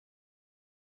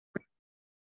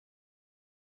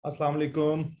Assalamu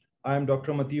alaikum. I am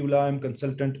Dr. Matiullah. I'm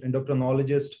consultant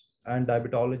endocrinologist and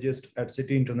diabetologist at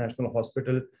City International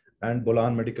Hospital and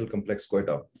Bolan Medical Complex,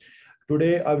 Quetta.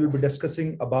 Today, I will be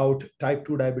discussing about type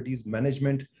 2 diabetes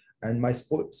management, and my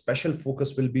special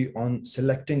focus will be on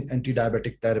selecting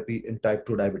anti-diabetic therapy in type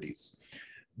 2 diabetes.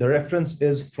 The reference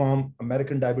is from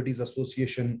American Diabetes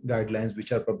Association guidelines,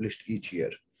 which are published each year.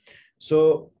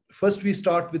 So first, we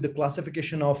start with the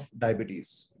classification of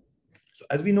diabetes. So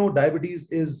as we know,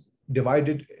 diabetes is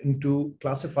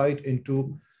classified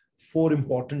into four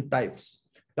important types.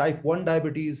 Type 1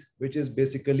 diabetes, which is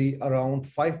basically around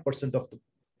 5% of the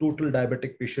total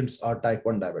diabetic patients are type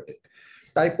 1 diabetic.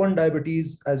 Type 1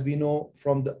 diabetes, as we know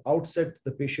from the outset,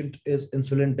 the patient is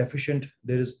insulin deficient.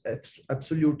 There is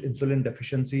absolute insulin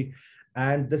deficiency.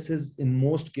 And this is in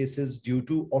most cases due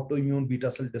to autoimmune beta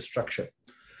cell destruction.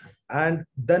 And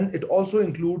then it also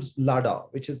includes LADA,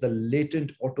 which is the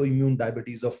latent autoimmune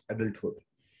diabetes of adulthood.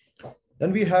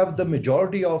 Then we have the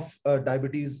majority of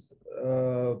diabetes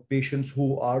patients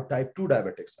who are type 2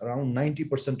 diabetics. Around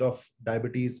 90% of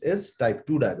diabetes is type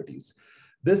 2 diabetes.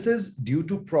 This is due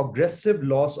to progressive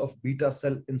loss of beta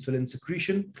cell insulin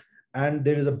secretion, and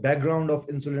there is a background of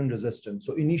insulin resistance.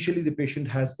 So initially the patient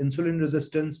has insulin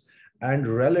resistance and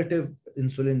relative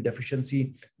insulin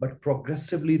deficiency, but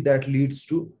progressively that leads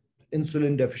to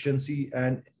insulin deficiency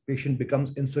and patient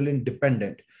becomes insulin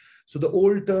dependent. So the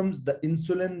old terms, the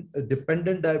insulin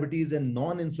dependent diabetes and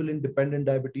non-insulin dependent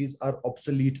diabetes are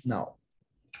obsolete now.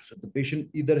 So the patient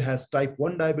either has type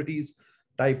 1 diabetes,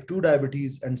 type 2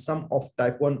 diabetes, and some of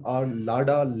type 1 are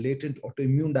LADA, latent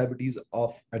autoimmune diabetes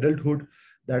of adulthood.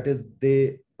 That is,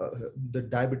 the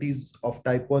diabetes of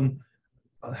type 1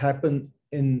 happen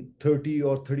in 30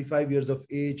 or 35 years of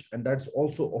age, and that's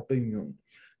also autoimmune.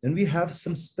 Then we have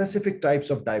some specific types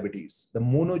of diabetes, the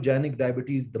monogenic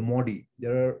diabetes, the MODY.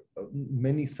 There are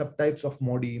many subtypes of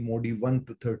MODY, MODY 1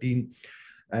 to 13,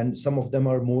 and some of them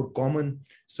are more common.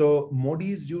 So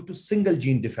MODY is due to single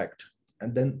gene defect.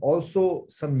 And then also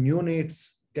some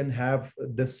neonates can have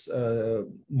this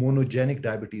monogenic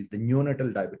diabetes, the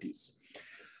neonatal diabetes.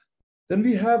 Then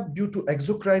we have due to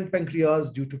exocrine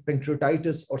pancreas, due to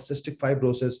pancreatitis or cystic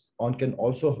fibrosis,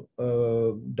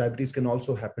 diabetes can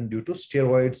also happen due to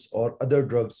steroids or other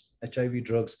drugs, HIV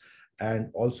drugs, and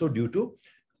also due to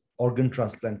organ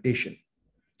transplantation.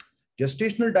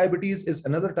 Gestational diabetes is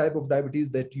another type of diabetes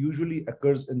that usually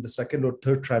occurs in the second or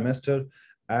third trimester,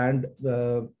 and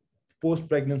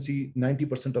post-pregnancy,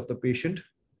 90% of the patient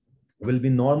will be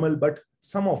normal, but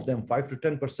some of them, 5 to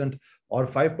 10% or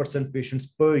 5% patients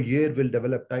per year will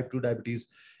develop type 2 diabetes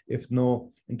if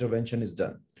no intervention is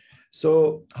done.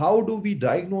 So how do we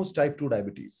diagnose type 2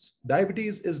 diabetes?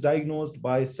 Diabetes is diagnosed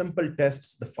by simple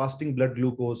tests, the fasting blood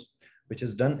glucose, which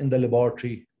is done in the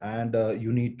laboratory, and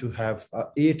you need to have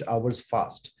 8 hours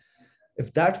fast.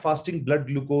 If that fasting blood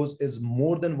glucose is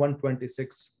more than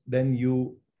 126, then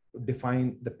you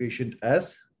define the patient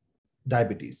as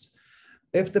diabetes.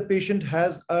 If the patient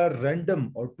has a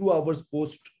random or 2 hours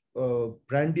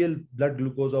post-prandial blood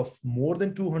glucose of more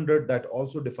than 200, that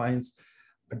also defines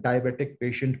a diabetic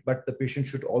patient, but the patient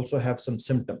should also have some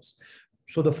symptoms.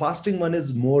 So the fasting one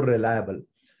is more reliable.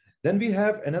 Then we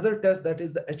have another test, that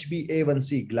is the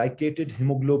HbA1c, glycated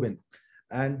hemoglobin.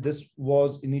 And this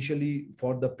was initially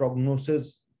for the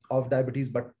prognosis of diabetes,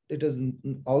 but it is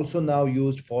also now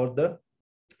used for the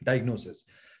diagnosis.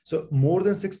 So more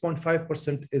than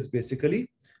 6.5% is basically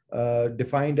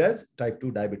defined as type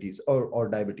 2 diabetes or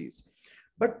diabetes.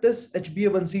 But this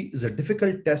HbA1c is a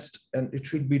difficult test, and it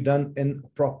should be done in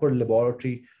proper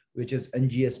laboratory, which is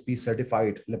NGSP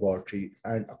certified laboratory,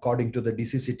 and according to the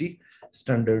DCCT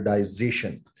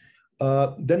standardization.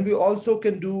 Then we also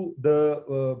can do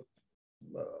the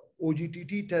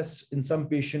OGTT test in some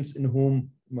patients in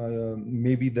whom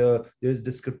maybe there is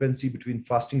discrepancy between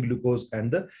fasting glucose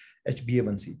and the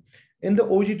HbA1c. In the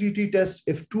OGTT test,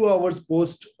 if 2 hours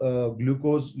post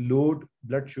glucose load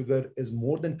blood sugar is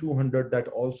more than 200, that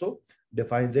also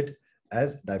defines it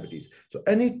as diabetes. So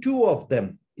any two of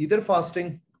them, either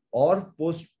fasting or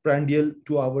postprandial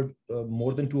 2 hours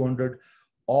more than 200,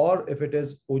 or if it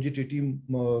is OGTT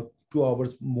 2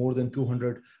 hours more than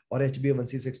 200, or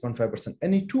HbA1c 6.5%,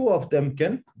 any two of them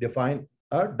can define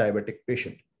a diabetic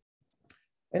patient.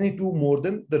 Any two more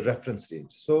than the reference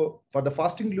range. So for the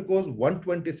fasting glucose,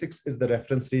 126 is the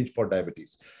reference range for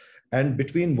diabetes. And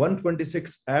between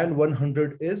 126 and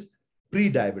 100 is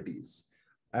pre-diabetes,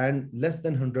 and less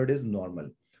than 100 is normal.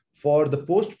 For the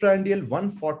postprandial,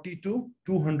 140 to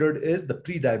 200 is the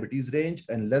pre-diabetes range,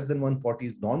 and less than 140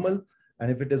 is normal. And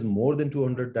if it is more than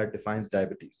 200, that defines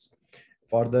diabetes.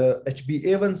 For the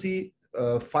HbA1c,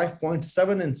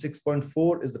 5.7 and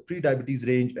 6.4 is the pre-diabetes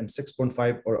range, and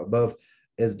 6.5 or above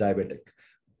is diabetic.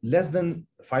 Less than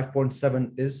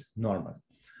 5.7 is normal.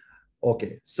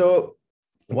 Okay, so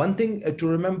one thing to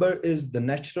remember is the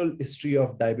natural history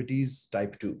of diabetes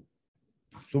type 2.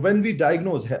 So when we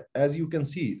diagnose, as you can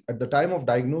see, at the time of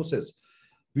diagnosis,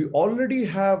 we already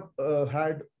have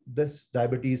had this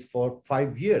diabetes for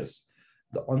 5 years.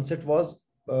 The onset was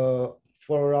for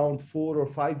around 4 or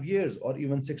 5 years, or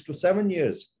even 6 to 7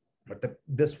 years. But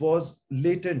this was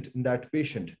latent in that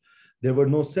patient. There were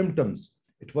no symptoms.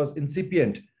 It was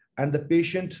incipient. And the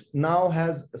patient now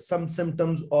has some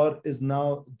symptoms, or is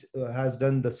now has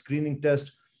done the screening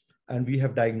test, and we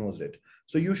have diagnosed it.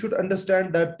 So you should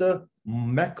understand that the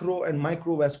macro and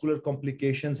microvascular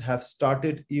complications have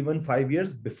started even 5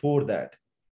 years before that.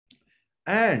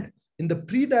 And in the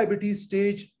pre-diabetes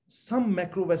stage, some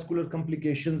macrovascular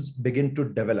complications begin to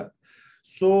develop.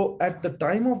 So at the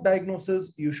time of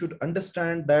diagnosis, you should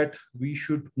understand that we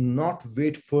should not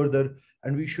wait further,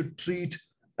 and we should treat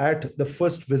at the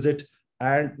first visit,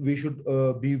 and we should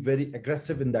be very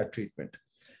aggressive in that treatment.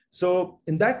 So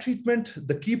in that treatment,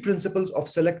 the key principles of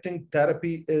selecting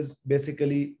therapy is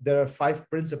basically, there are 5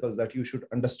 principles that you should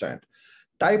understand.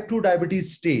 Type 2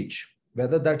 diabetes stage,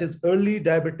 whether that is early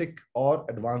diabetic or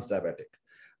advanced diabetic.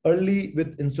 Early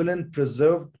with insulin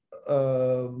preserved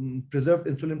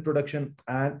insulin production,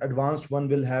 and advanced one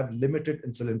will have limited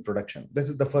insulin production. This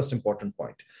is the first important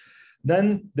point.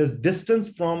 Then there's distance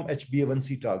from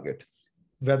HbA1c target,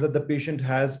 whether the patient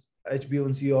has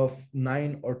HbA1c of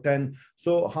 9 or 10.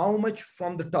 So how much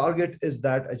from the target is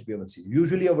that HbA1c?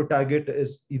 Usually our target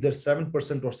is either 7%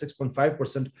 or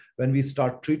 6.5% when we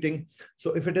start treating.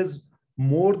 So if it is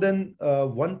more than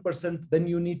 1%, then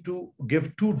you need to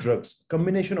give 2 drugs,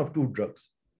 combination of 2 drugs.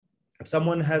 If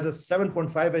someone has a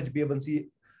 7.5 HbA1c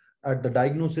at the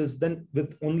diagnosis, then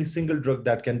with only single drug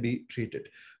that can be treated.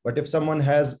 But if someone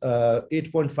has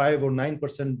 8.5 or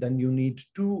 9%, then you need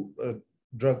 2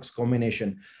 drugs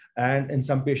combination. And in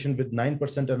some patient with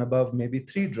 9% and above, maybe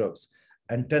 3 drugs,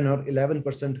 and 10 or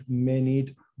 11% may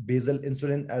need basal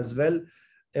insulin as well.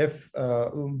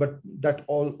 But that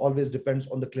always depends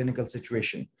on the clinical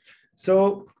situation.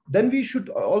 So then we should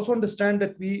also understand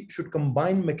that we should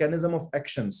combine mechanism of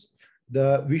actions.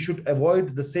 We should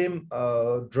avoid the same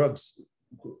drugs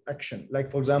action. Like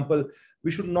for example,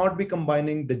 we should not be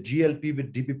combining the GLP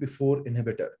with DPP-4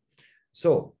 inhibitor.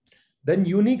 So then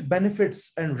unique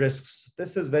benefits and risks.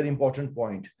 This is very important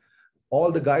point.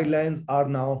 All the guidelines are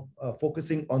now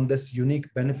focusing on this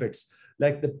unique benefits.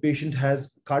 Like the patient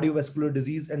has cardiovascular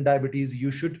disease and diabetes, you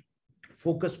should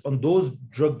focus on those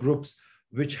drug groups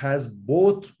which has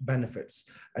both benefits.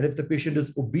 And if the patient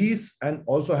is obese and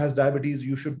also has diabetes,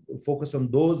 you should focus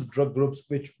on those drug groups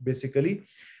which basically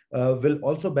will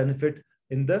also benefit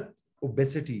in the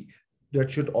obesity,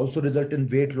 that should also result in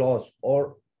weight loss,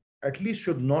 or at least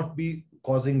should not be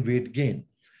causing weight gain.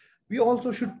 We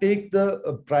also should take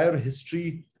the prior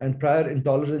history and prior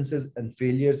intolerances and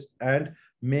failures and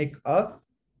make a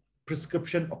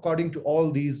prescription according to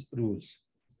all these rules.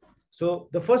 So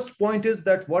the first point is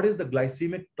that what is the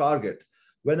glycemic target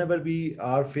whenever we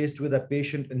are faced with a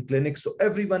patient in clinic? So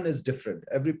everyone is different.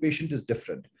 Every patient is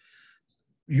different.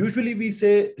 Usually we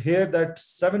say here that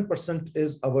 7%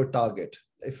 is our target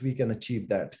if we can achieve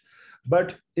that.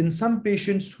 But in some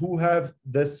patients who have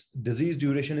this disease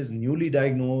duration is newly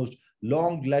diagnosed,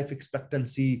 long life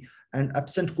expectancy, and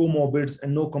absent comorbids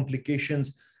and no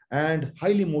complications, and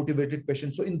highly motivated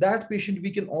patients. So in that patient,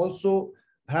 we can also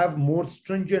have more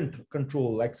stringent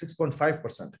control, like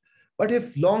 6.5%. But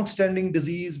if long-standing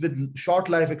disease with short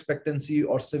life expectancy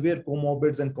or severe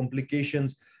comorbids and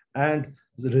complications, and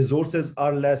the resources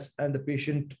are less, and the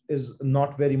patient is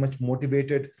not very much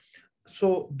motivated,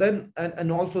 so then,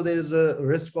 and also there is a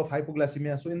risk of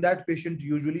hypoglycemia. So in that patient,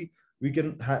 usually we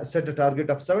can set a target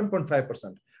of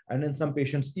 7.5%, and in some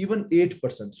patients, even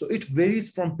 8%. So it varies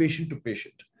from patient to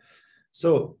patient.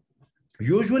 So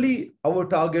usually our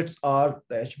targets are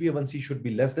the HbA1c should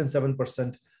be less than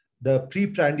 7%. The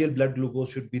preprandial blood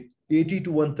glucose should be 80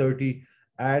 to 130,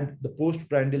 and the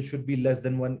postprandial should be less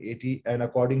than 180. And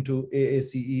according to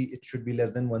AACE, it should be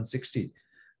less than 160.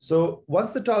 So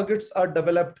once the targets are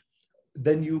developed,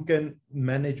 then you can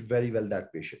manage very well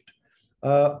that patient.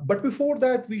 But before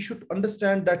that, we should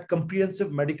understand that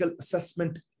comprehensive medical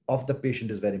assessment of the patient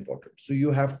is very important. So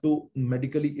you have to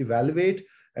medically evaluate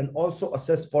and also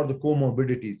assess for the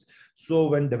comorbidities. So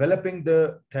when developing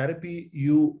the therapy,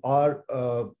 you are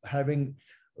having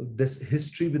this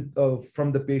history with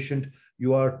from the patient.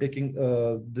 You are taking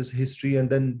this history and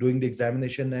then doing the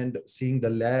examination and seeing the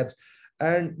labs.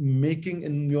 and making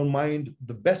in your mind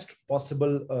the best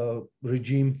possible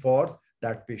regime for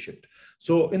that patient.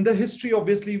 So in the history,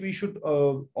 obviously, we should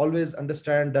always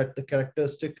understand that the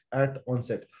characteristic at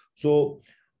onset. So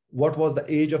what was the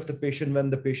age of the patient when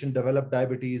the patient developed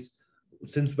diabetes?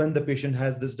 Since when the patient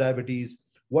has this diabetes?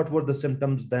 What were the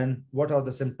symptoms then? What are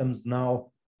the symptoms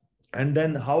now? And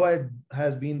then how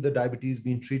has been the diabetes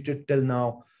been treated till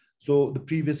now? So the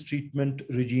previous treatment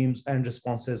regimes and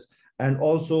responses, and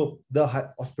also the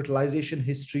hospitalization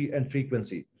history and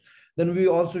frequency. Then we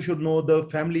also should know the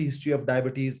family history of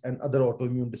diabetes and other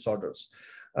autoimmune disorders.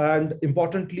 And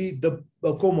importantly, the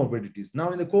comorbidities.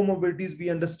 Now in the comorbidities, we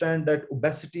understand that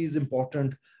obesity is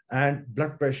important, and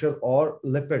blood pressure or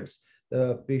lipids.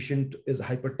 The patient is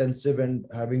hypertensive and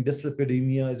having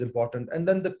dyslipidemia is important. And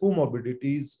then the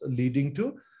comorbidities leading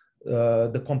to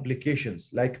the complications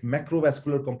like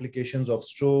macrovascular complications of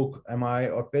stroke, MI,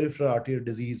 or peripheral arterial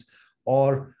disease,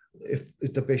 or if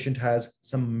the patient has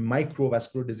some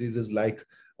microvascular diseases like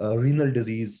renal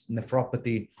disease,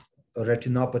 nephropathy,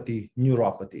 retinopathy,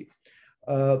 neuropathy.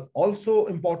 Also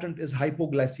important is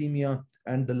hypoglycemia,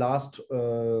 and the last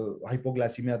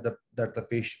hypoglycemia that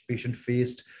the patient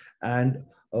faced, and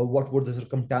what were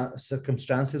the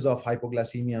circumstances of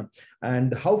hypoglycemia,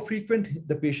 and how frequent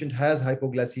the patient has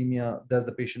hypoglycemia. Does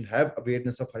the patient have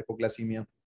awareness of hypoglycemia?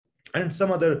 And some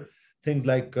other things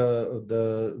like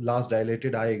the last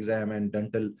dilated eye exam and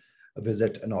dental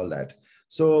visit and all that.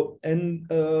 So in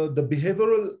the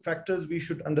behavioral factors, we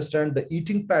should understand the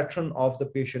eating pattern of the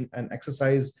patient and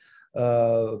exercise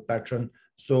pattern.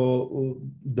 So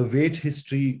the weight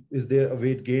history, is there a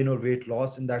weight gain or weight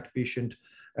loss in that patient?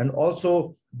 And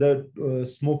also the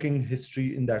smoking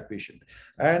history in that patient.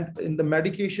 And in the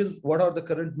medications, what are the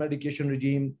current medication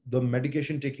regime, the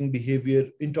medication taking behavior,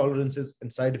 intolerances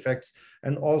and side effects,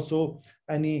 and also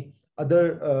any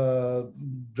other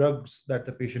drugs that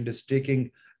the patient is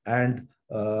taking, and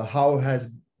how has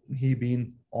he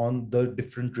been on the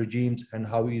different regimes and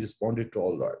how he responded to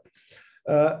all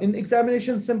that. In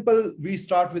examination, simple, we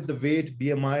start with the weight,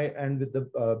 BMI, and with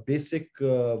the basic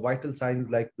vital signs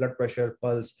like blood pressure,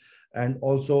 pulse, and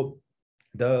also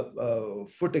the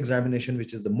foot examination,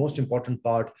 which is the most important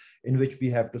part, in which we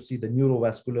have to see the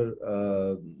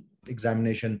neurovascular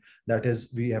examination. That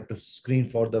is, we have to screen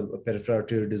for the peripheral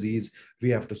arterial disease. We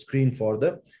have to screen for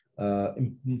the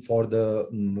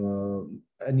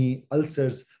any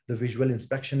ulcers. The visual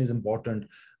inspection is important,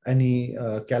 any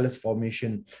callus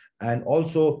formation. And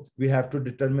also we have to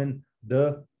determine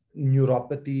the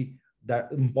neuropathy.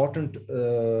 That important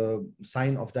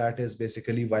sign of that is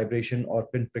basically vibration or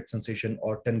pinprick sensation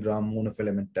or 10-gram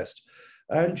monofilament test.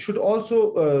 And should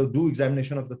also do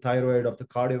examination of the thyroid, of the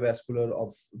cardiovascular,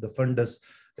 of the fundus,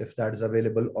 if that is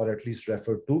available, or at least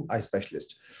refer to eye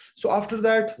specialist. So after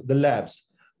that, the labs.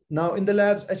 Now in the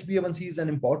labs, HbA1c is an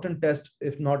important test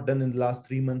if not done in the last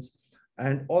 3 months.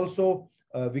 And also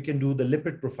we can do the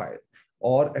lipid profile,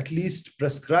 or at least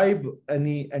prescribe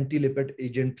any anti-lipid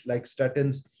agent like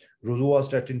statins,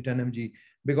 rosuvastatin 10 mg,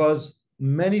 because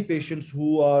many patients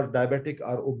who are diabetic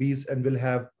are obese and will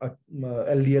have a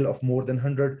LDL of more than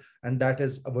 100, and that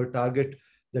is our target,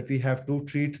 that we have to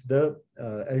treat the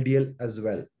LDL as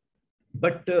well.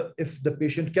 But if the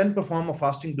patient can perform a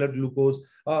fasting blood glucose,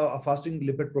 a fasting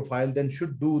lipid profile, then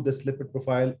should do this lipid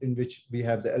profile in which we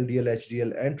have the LDL,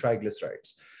 HDL, and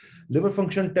triglycerides. Liver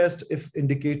function test if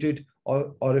indicated,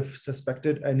 or if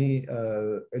suspected any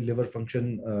liver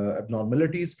function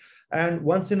abnormalities. And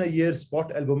once in a year,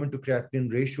 spot albumin to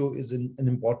creatinine ratio is an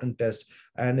important test.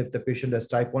 And if the patient has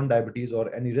type 1 diabetes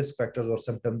or any risk factors or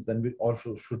symptoms, then we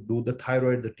also should do the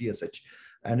thyroid, the TSH.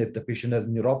 And if the patient has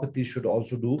neuropathy, should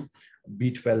also do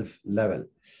B12 level.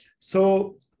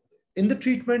 So in the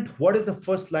treatment, what is the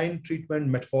first line treatment?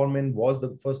 Metformin was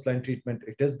the first line treatment.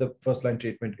 It is the first line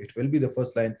treatment. It will be the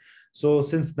first line. So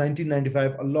since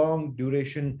 1995, a long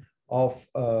duration of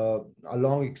a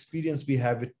long experience we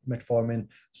have with metformin.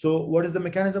 So what is the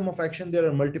mechanism of action? There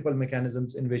are multiple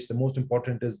mechanisms, in which the most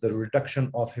important is the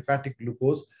reduction of hepatic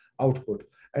glucose output.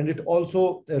 And it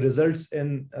also results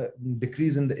in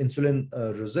decrease in the insulin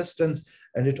resistance,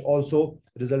 and it also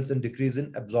results in decrease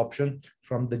in absorption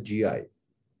from the GI.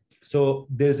 So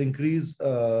there's increased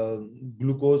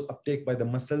glucose uptake by the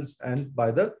muscles and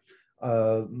by the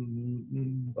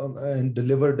and the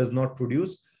liver does not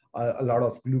produce a lot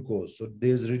of glucose. So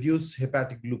there's reduced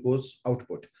hepatic glucose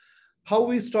output. How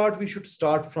we start? We should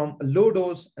start from a low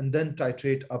dose and then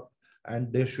titrate up,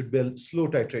 and there should be a slow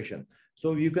titration.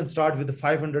 So you can start with the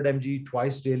 500 mg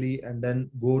twice daily and then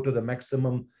go to the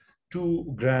maximum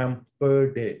 2 grams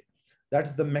per day.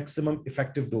 That's the maximum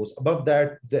effective dose. Above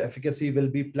that, the efficacy will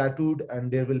be plateaued and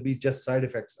there will be just side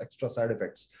effects, extra side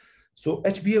effects. So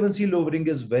HbA1c lowering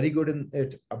is very good in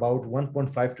it, about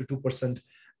 1.5 to 2%.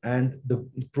 And the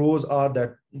pros are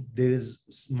that there is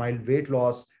mild weight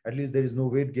loss, at least there is no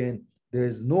weight gain, there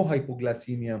is no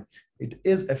hypoglycemia, it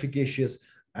is efficacious,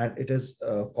 and it is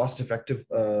cost-effective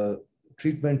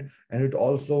treatment. And it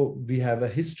also, we have a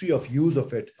history of use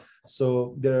of it.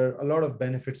 So there are a lot of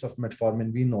benefits of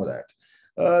metformin, we know that.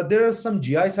 There are some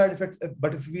GI side effects,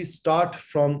 but if we start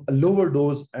from a lower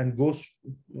dose and go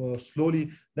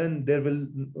slowly, then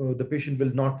the patient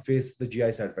will not face the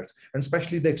GI side effects. And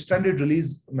especially the extended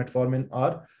release metformin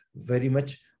are very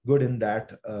much good in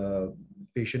that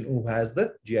patient who has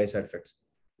the GI side effects.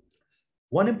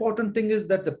 One important thing is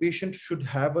that the patient should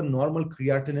have a normal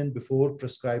creatinine before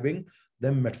prescribing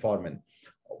them metformin.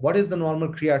 What is the normal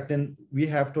creatinine? We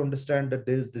have to understand that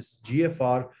there is this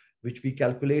GFR, which we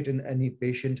calculate in any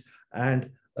patient. And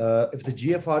if the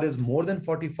GFR is more than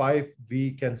 45,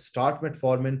 we can start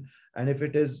metformin. And if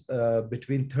it is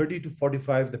between 30 to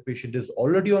 45, the patient is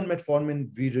already on metformin,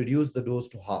 we reduce the dose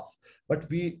to half. But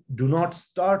we do not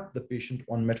start the patient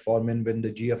on metformin when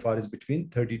the GFR is between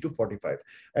 30 to 45.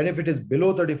 And if it is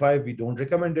below 35, we don't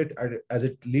recommend it, as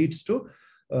it leads to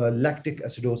lactic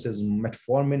acidosis,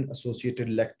 metformin-associated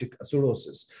lactic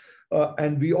acidosis.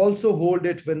 And we also hold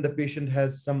it when the patient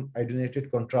has some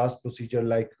iodinated contrast procedure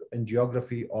like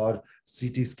angiography or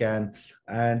CT scan,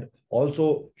 and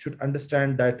also should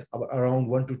understand that around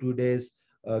 1 to 2 days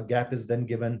gap is then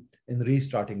given in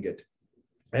restarting it.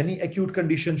 Any acute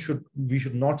condition we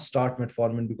should not start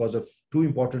metformin because of two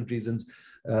important reasons.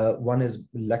 One is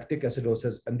lactic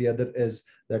acidosis, and the other is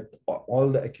that all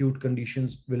the acute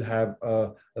conditions will have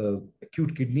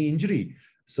acute kidney injury.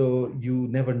 So you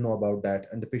never know about that.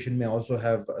 And the patient may also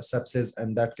have sepsis,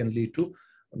 and that can lead to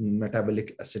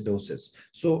metabolic acidosis.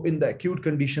 So in the acute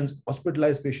conditions,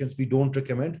 hospitalized patients, we don't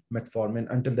recommend metformin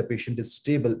until the patient is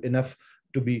stable enough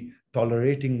to be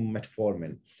tolerating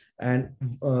metformin. And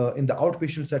in the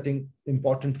outpatient setting,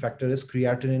 important factor is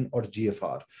creatinine or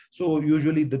GFR. So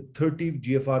usually the 30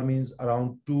 GFR means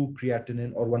around 2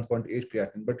 creatinine or 1.8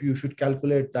 creatinine, but you should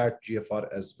calculate that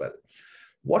GFR as well.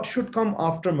 What should come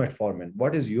after metformin?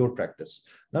 What is your practice?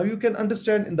 Now you can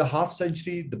understand in the half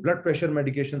century, the blood pressure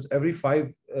medications, every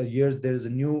 5 years, there is a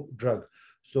new drug.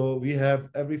 So we have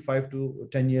every 5 to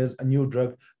 10 years, a new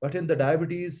drug. But in the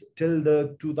diabetes, till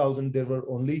the 2000, there were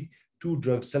only 2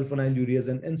 drugs, sulfonylureas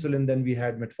and insulin. Then we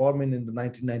had metformin in the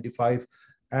 1995.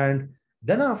 And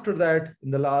then after that,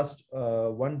 in the last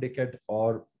 1 decade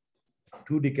or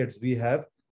 2 decades, we have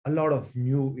a lot of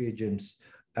new agents.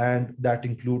 And that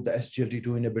include the SGLT2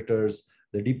 inhibitors,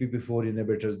 the DPP4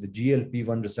 inhibitors, the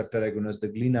GLP-1 receptor agonists, the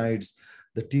glinides,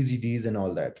 the TZDs, and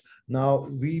all that. Now,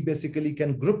 we basically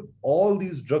can group all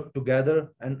these drugs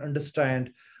together and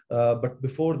understand, but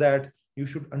before that, you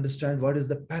should understand what is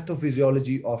the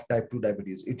pathophysiology of type 2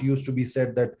 diabetes. It used to be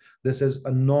said that this is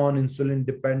a non-insulin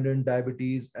dependent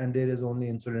diabetes and there is only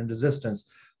insulin resistance.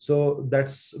 So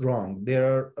that's wrong. There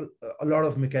are a lot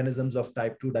of mechanisms of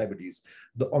type 2 diabetes.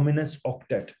 The ominous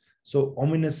octet. So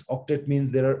ominous octet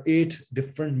means there are 8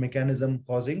 different mechanisms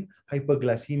causing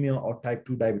hyperglycemia or type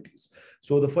 2 diabetes.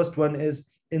 So the first one is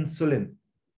insulin.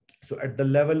 So at the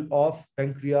level of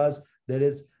pancreas, there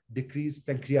is decreased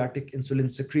pancreatic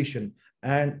insulin secretion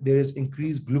and there is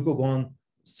increased glucagon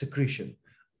secretion.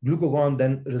 Glucagon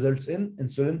then results in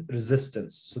insulin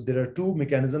resistance. So there are 2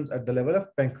 mechanisms at the level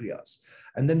of pancreas.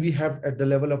 And then we have at the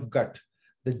level of gut,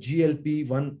 the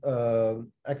GLP-1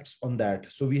 acts on that.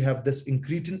 So we have this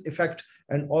incretin effect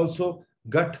and also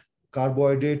gut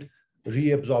carbohydrate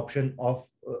reabsorption of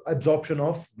absorption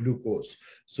of glucose.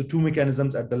 So 2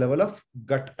 mechanisms at the level of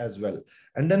gut as well.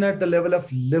 And then at the level of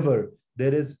liver,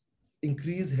 there is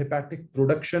increased hepatic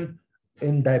production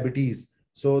in diabetes.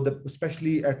 So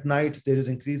especially at night, there is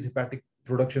increased hepatic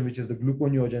production, which is the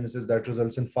gluconeogenesis that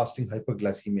results in fasting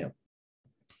hyperglycemia.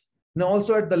 Now,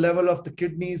 also at the level of the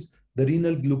kidneys, the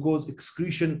renal glucose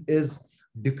excretion is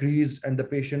decreased and the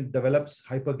patient develops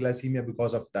hyperglycemia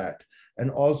because of that.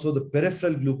 And also the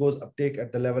peripheral glucose uptake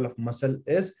at the level of muscle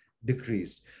is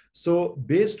decreased. So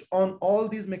based on all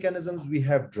these mechanisms, we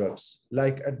have drugs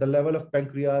like at the level of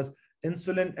pancreas,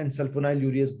 insulin and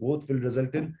sulfonylureas both will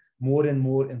result in more and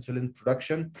more insulin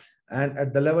production. And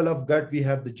at the level of gut, we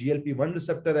have the GLP-1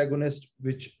 receptor agonist,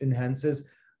 which enhances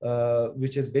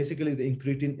which is basically the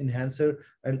incretin enhancer,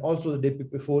 and also the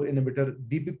DPP4 inhibitor.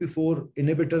 DPP4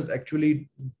 inhibitors, actually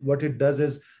what it does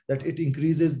is that it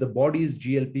increases the body's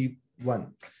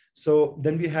GLP-1. So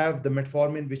then we have the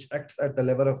metformin, which acts at the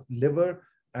level of liver,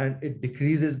 and it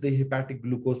decreases the hepatic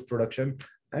glucose production.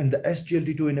 And the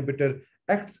SGLT2 inhibitor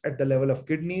acts at the level of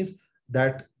kidneys,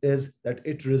 that is that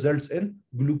it results in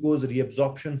glucose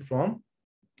reabsorption from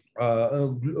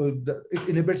it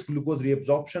inhibits glucose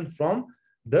reabsorption from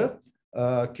the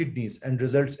kidneys and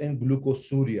results in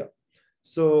glucosuria.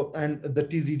 So, and the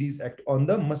TZDs act on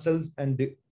the muscles and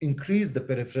increase the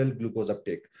peripheral glucose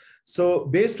uptake. So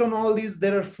based on all these,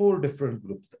 there are 4 different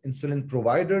groups: the insulin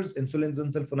providers, insulins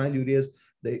and sulfonylureas,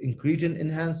 the incretin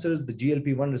enhancers, the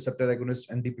GLP-1 receptor agonist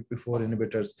and DPP-4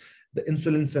 inhibitors, the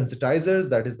insulin sensitizers,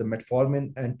 that is the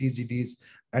metformin and TZDs,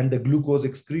 and the glucose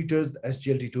excretors, the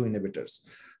SGLT2 inhibitors.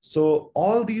 So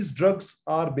all these drugs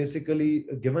are basically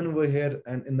given over here.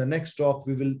 And in the next talk,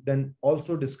 we will then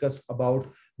also discuss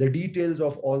about the details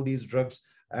of all these drugs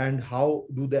and how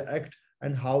do they act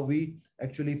and how we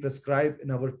actually prescribe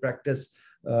in our practice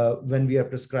when we are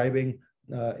prescribing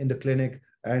in the clinic,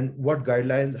 and what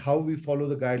guidelines, how we follow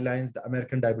the guidelines, the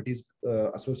American Diabetes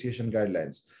Association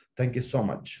guidelines. Thank you so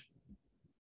much.